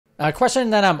A question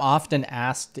that I'm often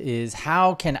asked is,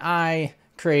 how can I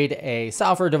create a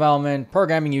software development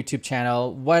programming YouTube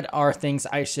channel? What are things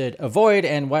I should avoid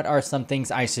and what are some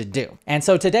things I should do? And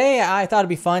so today I thought it'd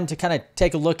be fun to kind of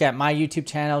take a look at my YouTube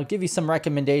channel, give you some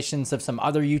recommendations of some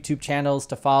other YouTube channels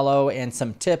to follow and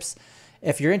some tips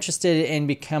if you're interested in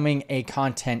becoming a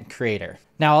content creator.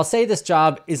 Now, I'll say this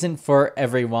job isn't for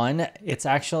everyone. It's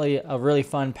actually a really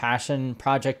fun passion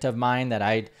project of mine that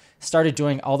I started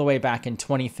doing all the way back in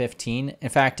 2015. In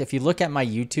fact, if you look at my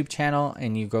YouTube channel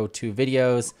and you go to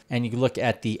videos and you look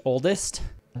at the oldest,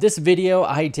 this video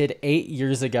I did 8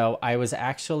 years ago. I was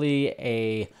actually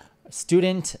a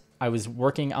student. I was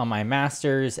working on my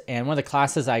master's, and one of the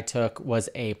classes I took was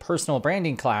a personal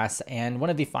branding class. And one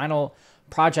of the final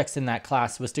projects in that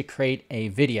class was to create a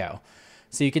video.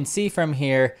 So you can see from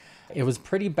here, it was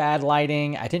pretty bad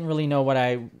lighting. I didn't really know what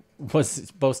I was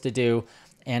supposed to do.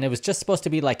 And it was just supposed to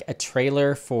be like a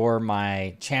trailer for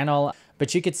my channel,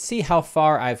 but you could see how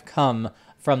far I've come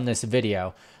from this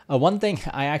video. One thing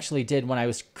I actually did when I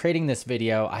was creating this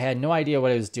video, I had no idea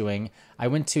what I was doing. I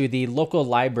went to the local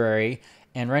library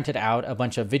and rented out a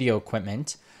bunch of video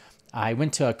equipment. I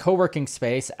went to a co-working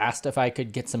space, asked if I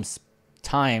could get some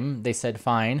time. They said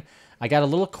fine. I got a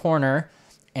little corner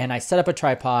and I set up a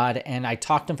tripod and I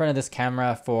talked in front of this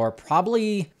camera for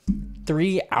probably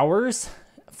 3 hours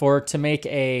to make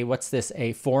a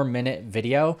 4-minute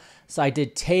video. So I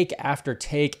did take after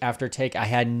take after take. I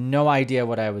had no idea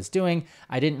what I was doing.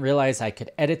 I didn't realize I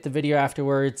could edit the video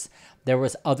afterwards. There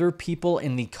was other people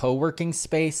in the co-working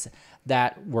space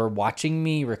that were watching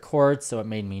me record, so it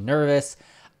made me nervous.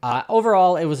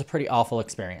 Overall, it was a pretty awful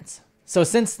experience. So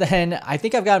since then, I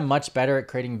think I've gotten much better at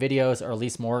creating videos, or at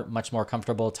least much more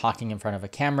comfortable talking in front of a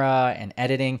camera and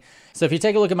editing. So if you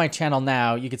take a look at my channel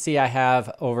now, you can see I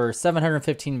have over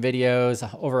 715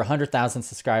 videos, over 100,000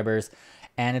 subscribers,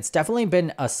 and it's definitely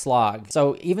been a slog.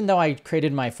 So even though I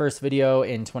created my first video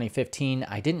in 2015,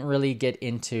 I didn't really get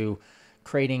into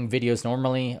creating videos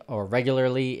normally or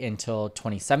regularly until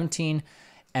 2017.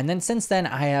 And then since then,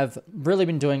 I have really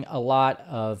been doing a lot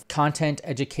of content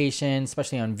education,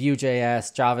 especially on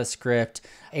Vue.js, JavaScript,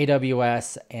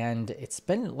 AWS, and it's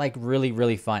been like really,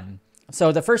 really fun.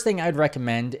 So the first thing I'd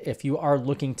recommend if you are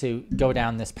looking to go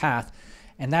down this path,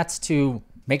 and that's to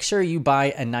make sure you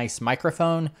buy a nice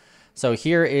microphone. So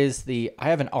here is I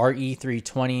have an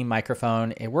RE320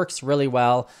 microphone. It works really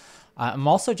well. I'm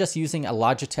also just using a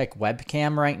Logitech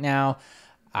webcam right now.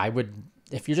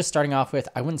 If you're just starting off with,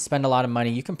 I wouldn't spend a lot of money.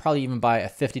 You can probably even buy a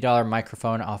 $50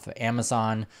 microphone off of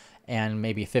Amazon and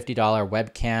maybe a $50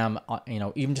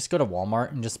 webcam. Even just go to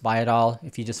Walmart and just buy it all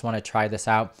if you just want to try this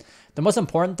out. The most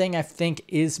important thing, I think,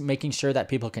 is making sure that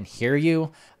people can hear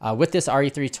you. With this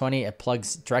RE320, it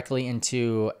plugs directly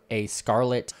into a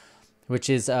Scarlett, which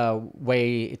is a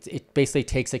way, it basically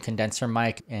takes a condenser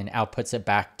mic and outputs it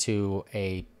back to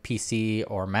a PC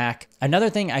or Mac. Another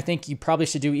thing I think you probably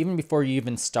should do even before you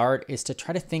even start is to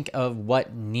try to think of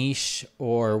what niche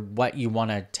or what you want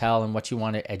to tell and what you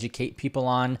want to educate people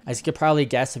on. As you could probably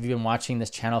guess if you've been watching this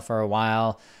channel for a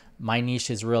while, my niche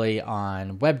is really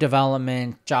on web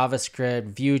development,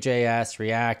 JavaScript, Vue.js,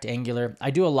 React, Angular.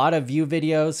 I do a lot of Vue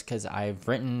videos because I've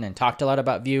written and talked a lot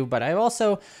about Vue, but I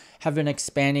also have been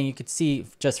expanding. You could see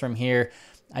just from here,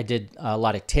 I did a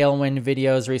lot of Tailwind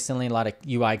videos recently, a lot of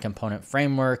UI component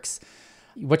frameworks.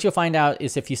 What you'll find out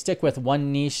is if you stick with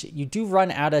one niche, you do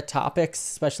run out of topics,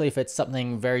 especially if it's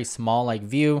something very small like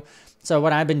Vue. So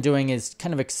what I've been doing is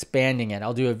kind of expanding it.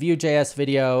 I'll do a Vue.js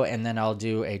video, and then I'll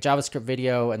do a JavaScript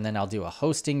video, and then I'll do a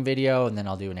hosting video, and then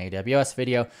I'll do an AWS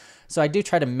video. So I do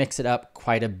try to mix it up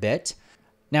quite a bit.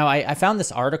 Now, I found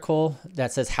this article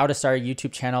that says how to start a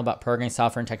YouTube channel about programming,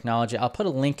 software, and technology. I'll put a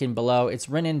link in below. It's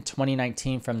written in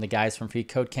 2019 from the guys from Free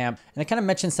Code Camp. And they kind of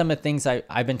mentioned some of the things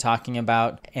I've been talking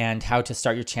about and how to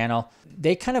start your channel.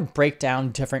 They kind of break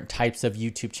down different types of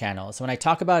YouTube channels. When I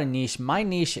talk about a niche, my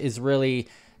niche is really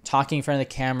talking in front of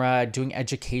the camera, doing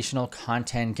educational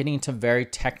content, getting into very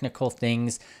technical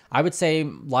things. I would say a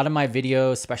lot of my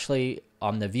videos, especially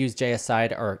on the Vue.js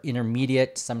side, are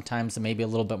intermediate, sometimes maybe a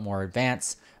little bit more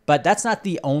advanced. But that's not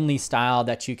the only style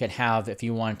that you could have if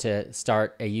you want to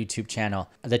start a YouTube channel.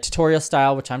 The tutorial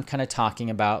style, which I'm kind of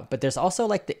talking about, but there's also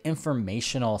like the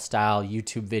informational style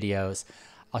YouTube videos.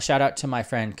 I'll shout out to my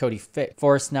friend Cody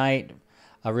Forest Knight,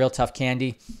 a Real Tough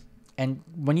Candy. And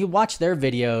when you watch their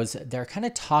videos, they're kind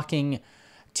of talking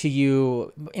to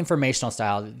you informational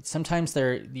style. Sometimes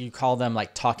you call them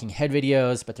like talking head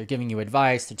videos, but they're giving you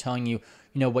advice. They're telling you,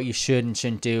 what you should and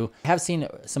shouldn't do. I have seen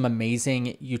some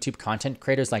amazing YouTube content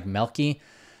creators like Melky,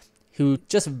 who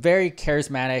just very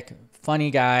charismatic,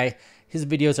 funny guy. His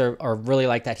videos are really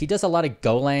like that. He does a lot of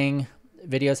Golang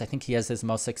videos. I think he has his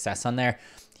most success on there.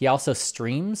 He also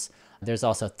streams. There's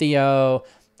also Theo.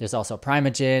 There's also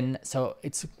Primogen. So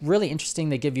it's really interesting.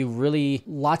 They give you really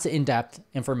lots of in-depth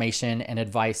information and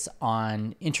advice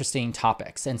on interesting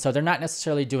topics. And so they're not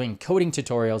necessarily doing coding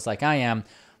tutorials like I am,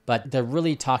 but they're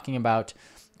really talking about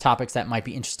topics that might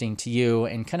be interesting to you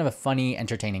in kind of a funny,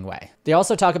 entertaining way. They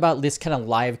also talk about this kind of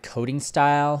live coding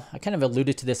style. I kind of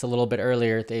alluded to this a little bit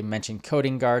earlier. They mentioned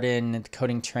Coding Garden and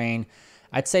Coding Train.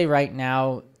 I'd say right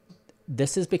now,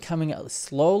 this is becoming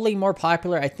slowly more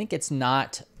popular. I think it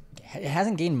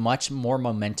hasn't gained much more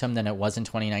momentum than it was in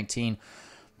 2019.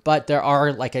 But there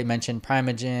are, like I mentioned,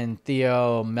 Primogen,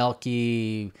 Theo,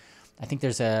 Melky. I think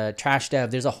there's a Trash Dev.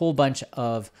 There's a whole bunch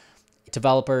of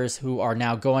developers who are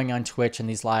now going on Twitch and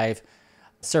these live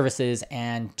services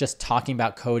and just talking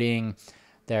about coding.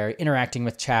 They're interacting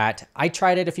with chat. I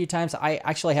tried it a few times. I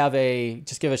actually have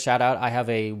just give a shout out. I have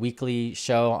a weekly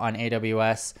show on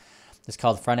AWS. It's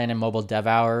called Front End and Mobile Dev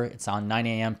Hour. It's on 9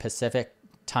 a.m. Pacific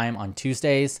time on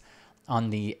Tuesdays on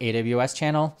the AWS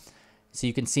channel. So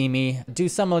you can see me do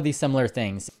some of these similar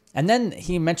things. And then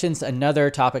he mentions another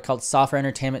topic called software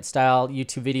entertainment style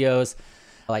YouTube videos,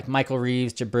 like Michael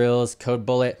Reeves, Jabril's, Code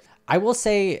Bullet. I will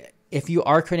say, if you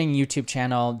are creating a YouTube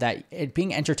channel, that it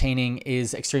being entertaining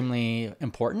is extremely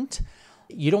important.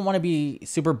 You don't want to be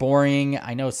super boring.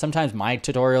 I know sometimes my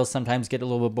tutorials sometimes get a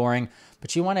little bit boring,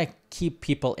 but you want to keep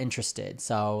people interested.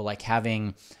 So like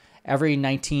having every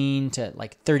 19 to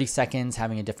like 30 seconds,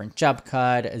 having a different jump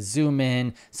cut, a zoom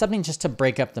in, something just to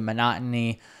break up the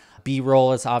monotony.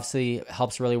 B-roll is obviously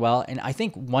helps really well. And I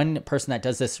think one person that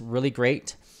does this really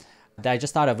great that I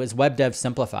just thought of is Web Dev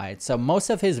Simplified. So most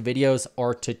of his videos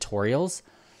are tutorials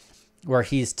where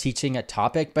he's teaching a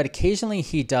topic, but occasionally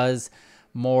he does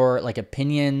more like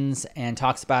opinions and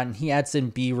talks about, and he adds in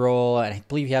B-roll, and I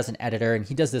believe he has an editor, and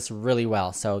he does this really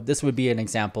well. So this would be an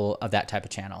example of that type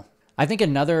of channel. I think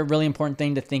another really important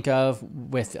thing to think of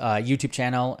with a YouTube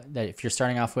channel that if you're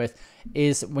starting off with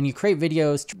is when you create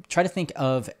videos, try to think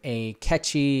of a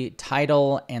catchy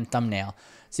title and thumbnail.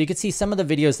 So you can see some of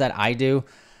the videos that I do.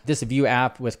 This Vue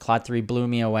app with Claude 3 blew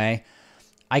me away.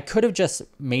 I could have just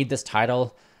made this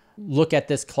title, look at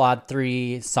this Claude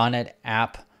 3 Sonnet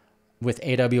app with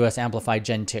AWS Amplified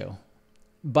Gen 2.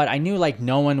 But I knew like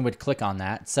no one would click on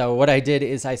that. So what I did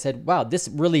is I said, wow, this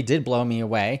really did blow me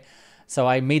away. So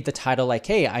I made the title like,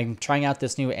 hey, I'm trying out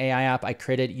this new AI app I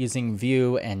created using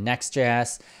Vue and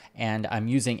Next.js, and I'm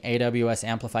using AWS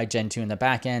Amplified Gen 2 in the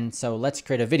backend. So let's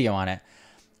create a video on it.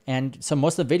 And so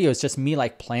most of the video is just me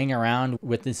like playing around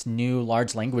with this new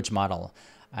large language model,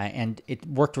 and it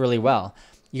worked really well.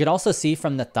 You could also see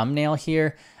from the thumbnail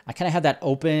here, I kind of have that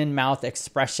open mouth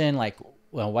expression, like,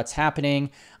 well, what's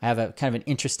happening? I have a kind of an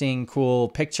interesting, cool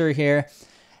picture here.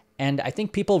 And I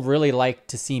think people really like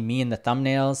to see me in the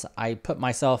thumbnails. I put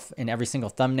myself in every single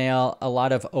thumbnail, a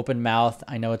lot of open mouth.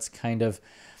 I know it's kind of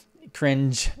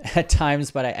cringe at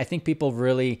times, but I think people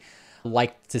really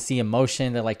like to see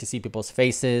emotion. They like to see people's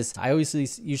faces. I always,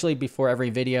 usually before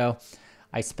every video,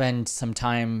 I spend some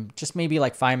time, just maybe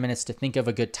like 5 minutes, to think of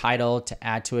a good title to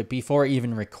add to it before it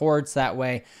even records. That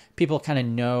way people kind of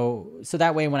know. So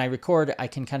that way when I record, I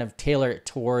can kind of tailor it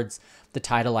towards the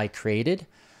title I created.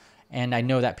 And I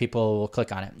know that people will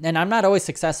click on it. And I'm not always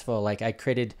successful. Like I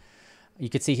created, you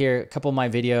could see here, a couple of my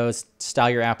videos, Style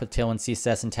Your App with Tailwind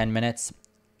CSS in 10 minutes.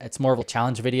 It's more of a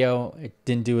challenge video. It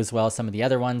didn't do as well as some of the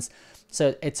other ones.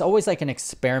 So it's always like an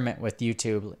experiment with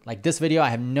YouTube. Like this video, I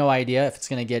have no idea if it's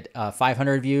going to get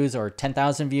 500 views or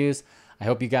 10,000 views. I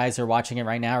hope you guys are watching it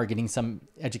right now or getting some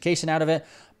education out of it,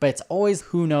 but it's always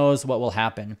who knows what will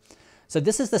happen. So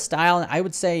this is the style. And I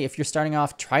would say if you're starting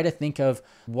off, try to think of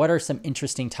what are some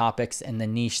interesting topics in the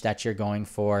niche that you're going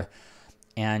for,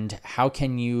 and how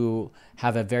can you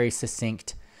have a very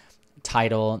succinct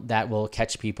title that will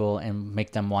catch people and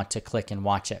make them want to click and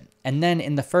watch it. And then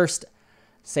in the first,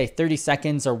 say 30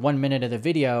 seconds or 1 minute of the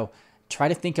video, try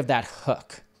to think of that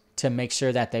hook to make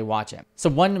sure that they watch it. So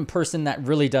one person that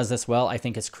really does this well, I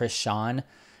think, is Chris Sean.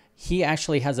 He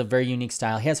actually has a very unique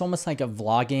style. He has almost like a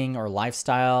vlogging or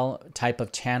lifestyle type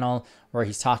of channel where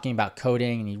he's talking about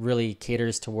coding, and he really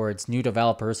caters towards new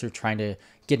developers who are trying to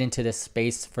get into this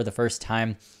space for the first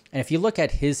time. And if you look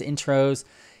at his intros,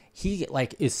 he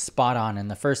like is spot on. In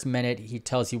the first minute, he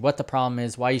tells you what the problem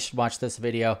is, why you should watch this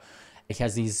video. He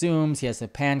has these zooms, he has the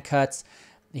pan cuts,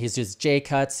 he uses J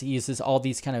cuts, he uses all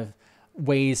these kind of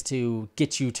ways to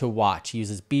get you to watch. He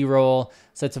uses B-roll,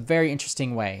 so it's a very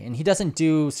interesting way. And he doesn't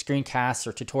do screencasts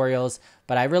or tutorials,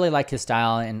 but I really like his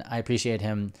style, and I appreciate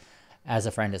him as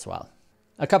a friend as well.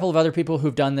 A couple of other people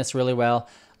who've done this really well,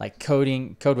 like Code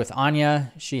with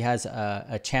Anya. She has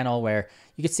a channel where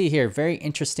You can see here, very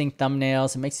interesting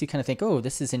thumbnails. It makes you kind of think, oh,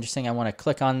 this is interesting. I want to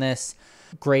click on this.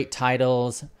 Great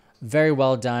titles, very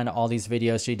well done. All these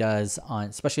videos she does on,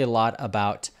 especially a lot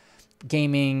about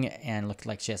gaming, and looked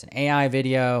like she has an AI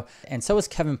video. And so is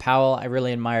Kevin Powell. I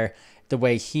really admire the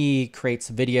way he creates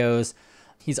videos.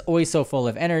 He's always so full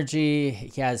of energy.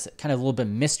 He has kind of a little bit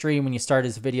of mystery when you start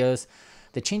his videos.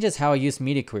 That changes how I use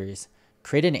media queries.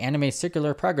 Create an anime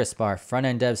circular progress bar.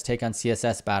 Front-end devs take on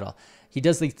CSS battle. He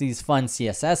does these fun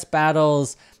CSS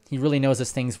battles. He really knows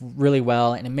his things really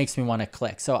well, and it makes me want to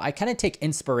click. So I kind of take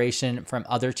inspiration from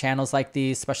other channels like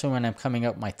these, especially when I'm coming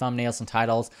up with my thumbnails and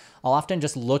titles. I'll often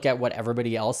just look at what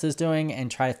everybody else is doing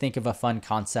and try to think of a fun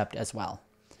concept as well.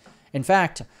 In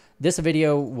fact, this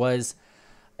video was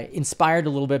inspired a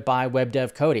little bit by web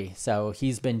dev Cody. So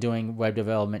he's been doing web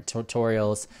development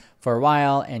tutorials for a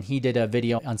while, and he did a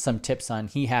video on some tips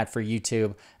he had for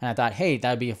YouTube. And I thought, hey,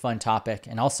 that'd be a fun topic.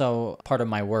 And also part of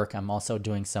my work, I'm also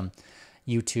doing some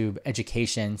YouTube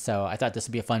education. So I thought this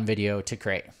would be a fun video to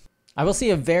create. I will say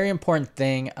a very important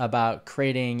thing about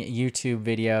creating YouTube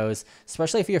videos,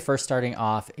 especially if you're first starting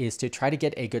off, is to try to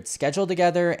get a good schedule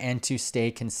together and to stay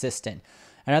consistent.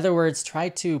 In other words, try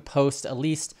to post at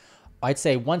least, I'd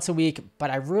say once a week,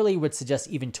 but I really would suggest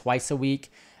even twice a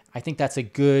week. I think that's a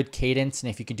good cadence. And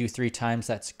if you can do 3 times,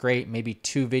 that's great. Maybe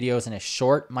 2 videos and a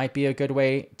short might be a good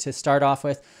way to start off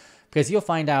with, because you'll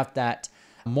find out that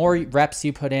more reps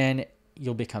you put in,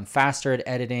 you'll become faster at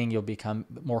editing. You'll become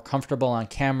more comfortable on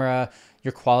camera.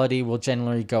 Your quality will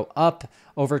generally go up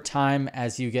over time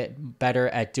as you get better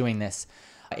at doing this.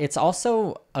 It's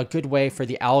also a good way for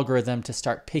the algorithm to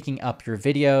start picking up your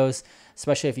videos,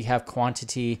 especially if you have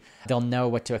quantity. They'll know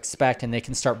what to expect and they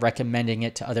can start recommending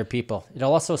it to other people.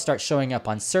 It'll also start showing up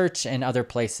on search and other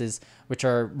places, which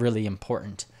are really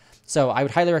important. So I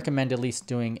would highly recommend at least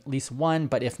doing at least 1,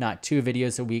 but if not 2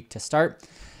 videos a week to start.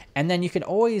 And then you can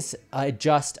always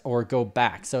adjust or go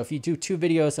back. So if you do 2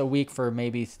 videos a week for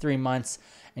maybe 3 months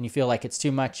and you feel like it's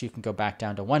too much, you can go back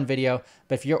down to 1 video.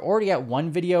 But if you're already at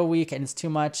 1 video a week and it's too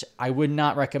much, I would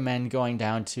not recommend going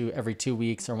down to every 2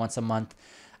 weeks or once a month.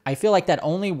 I feel like that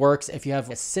only works if you have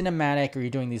a cinematic or you're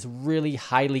doing these really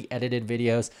highly edited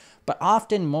videos. But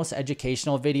often most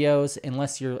educational videos,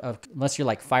 unless you're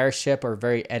like Fireship or a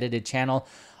very edited channel,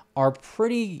 are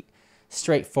pretty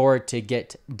straightforward to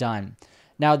get done.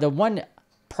 Now, the one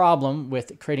problem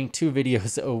with creating 2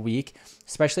 videos a week,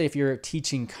 especially if you're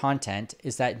teaching content,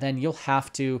 is that then you'll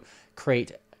have to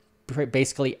create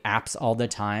basically apps all the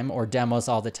time or demos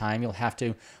all the time. You'll have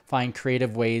to find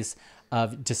creative ways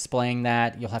of displaying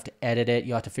that. You'll have to edit it.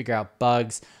 You'll have to figure out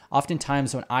bugs.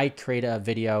 Oftentimes when I create a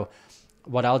video,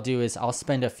 what I'll do is I'll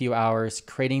spend a few hours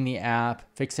creating the app,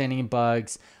 fixing any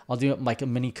bugs. I'll do like a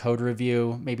mini code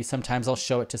review. Maybe sometimes I'll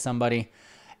show it to somebody.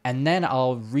 And then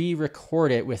I'll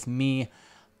re-record it with me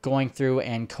going through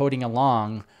and coding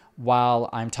along while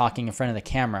I'm talking in front of the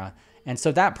camera. And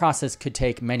so that process could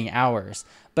take many hours.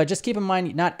 But just keep in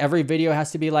mind, not every video has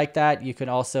to be like that. You could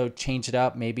also change it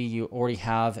up. Maybe you already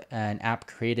have an app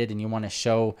created and you want to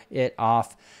show it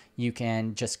off. You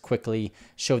can just quickly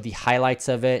show the highlights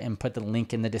of it and put the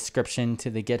link in the description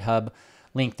to the GitHub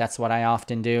link. That's what I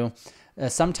often do.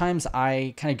 Sometimes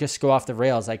I kind of just go off the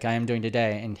rails like I am doing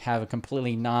today and have a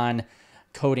completely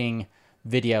non-coding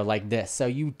video like this. So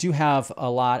you do have a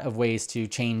lot of ways to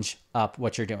change up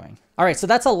what you're doing. All right, so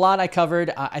that's a lot I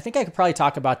covered. I think I could probably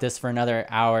talk about this for another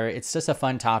hour. It's just a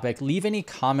fun topic. Leave any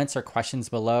comments or questions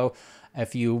below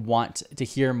if you want to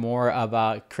hear more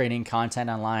about creating content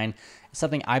online. It's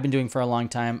something I've been doing for a long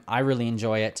time. I really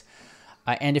enjoy it.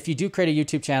 And if you do create a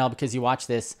YouTube channel because you watch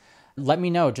this, let me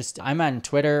know. I'm on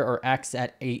Twitter or X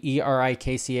at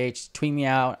ERIKCH. Tweet me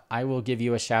out. I will give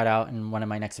you a shout out in one of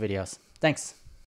my next videos. Thanks.